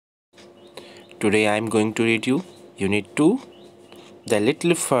Today I am going to read you Unit 2, the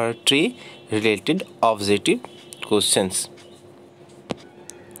little fir tree related observative questions.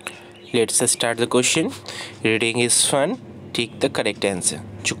 Let's start the question. Reading is fun. Tick the correct answer.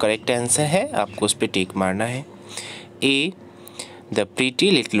 जो correct answer है आपको उस पर टिक मारना है. A. The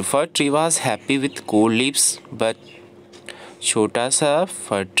pretty little fir tree was happy with gold leaves, but छोटा सा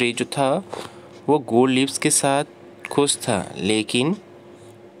fir tree जो था वो gold leaves के साथ खुश था, लेकिन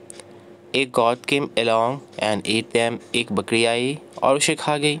एक god came along and ate them. एक बकरी आई और उसे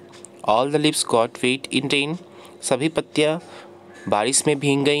खा गई. All the leaves got wet in rain. सभी पत्तियाँ बारिश में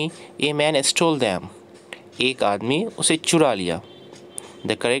भीग गईं. A man stole them. एक आदमी उसे चुरा लिया.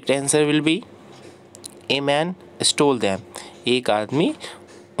 The correct answer will be A man stole them. एक आदमी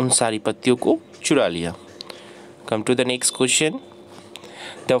उन सारी पत्तियों को चुरा लिया. Come to the next question.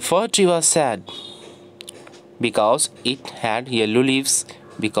 The fir tree was sad because it had yellow leaves,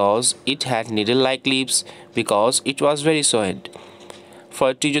 because it had needle-like leaves, because it was very sad.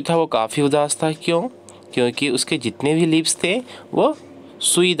 For tree जो था वो काफ़ी उदास था. क्यों? क्योंकि उसके जितने भी लीव्स थे वो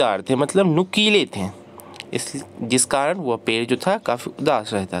सुईदार थे, मतलब नुकीले थे, जिस कारण वह पेड़ जो था काफ़ी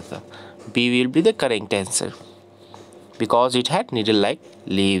उदास रहता था. B will be the correct answer, because it had needle like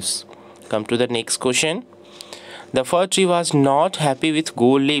leaves. Come to the next question. The for tree was not happy with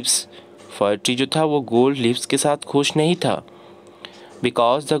gold leaves. For tree जो था वो गोल्ड लीव्स के साथ खुश नहीं था.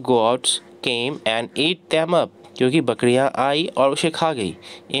 Because the gods came and eat them up. क्योंकि बकरियां आई और उसे खा गई.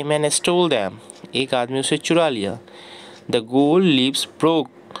 A man stall them. एक आदमी उसे चुरा लिया. The gold leaves broke.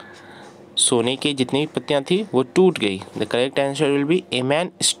 सोने की जितनी भी पत्तियां थी वो टूट गई. The correct answer will be a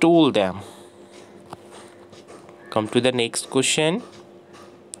man stall them. Come to the next question.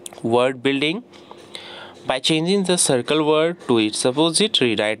 Word building. By changing the circle word to its opposite,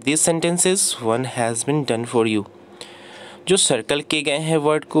 rewrite these sentences. One has been done for you. जो circle किए गए हैं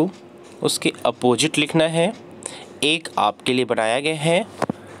word को उसके opposite लिखना है. एक आपके लिए बनाया गया है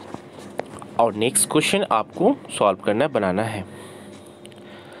और नेक्स्ट क्वेश्चन आपको सॉल्व करना बनाना है.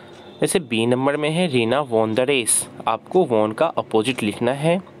 जैसे बी नंबर में है रीना वॉन द रेस. आपको वॉन का अपोजिट लिखना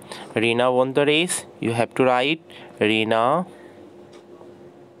है. Reena won the race. You have to right Reena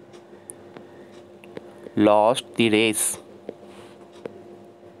lost the race.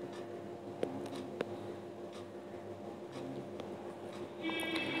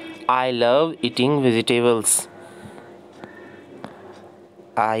 I love eating vegetables.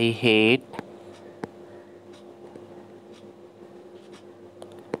 I hate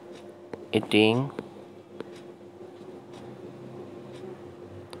eating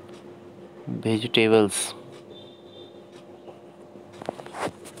vegetables.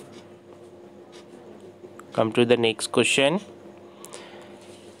 Come to the next question.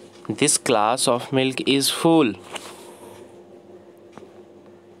 This glass of milk is full.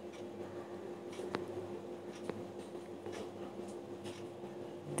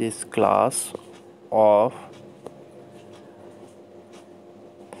 This glass of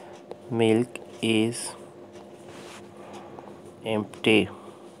milk is empty.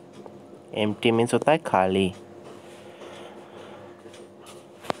 Empty means होता है खाली.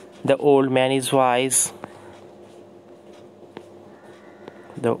 The old man is wise.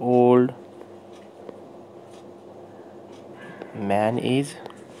 The old man is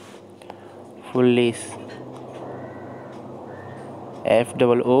foolish.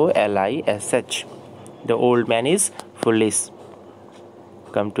 Foolish. The old man is foolish.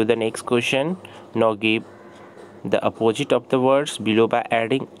 Come to the next question. Now give the opposite of the words below by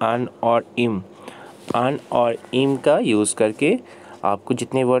adding an or im. An और im का use करके आपको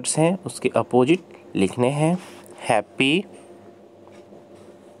जितने words हैं उसके opposite लिखने हैं. Happy,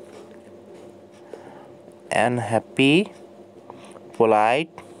 unhappy,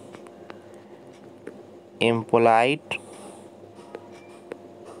 polite, impolite,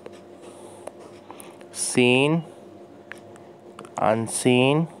 seen,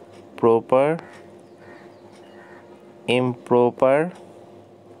 unseen, proper, improper,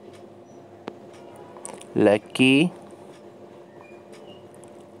 lucky,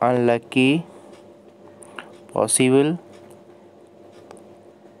 unlucky, possible,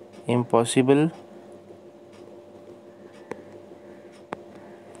 impossible,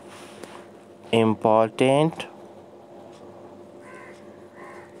 important,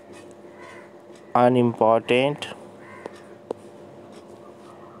 unimportant,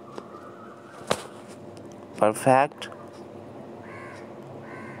 perfect,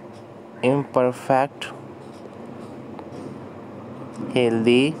 imperfect,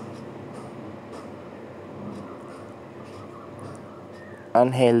 healthy,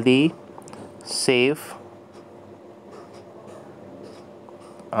 unhealthy, safe,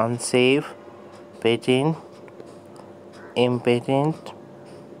 unsafe, patent, impatent,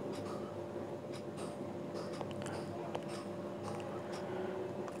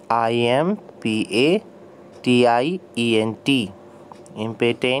 impatent,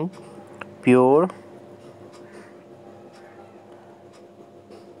 impatent, pure,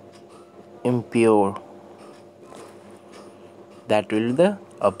 impure. That will be the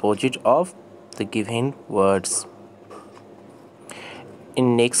opposite of the given words.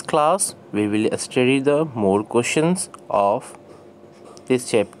 In next class, we will study the more questions of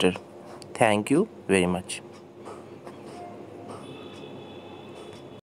this chapter. Thank you very much.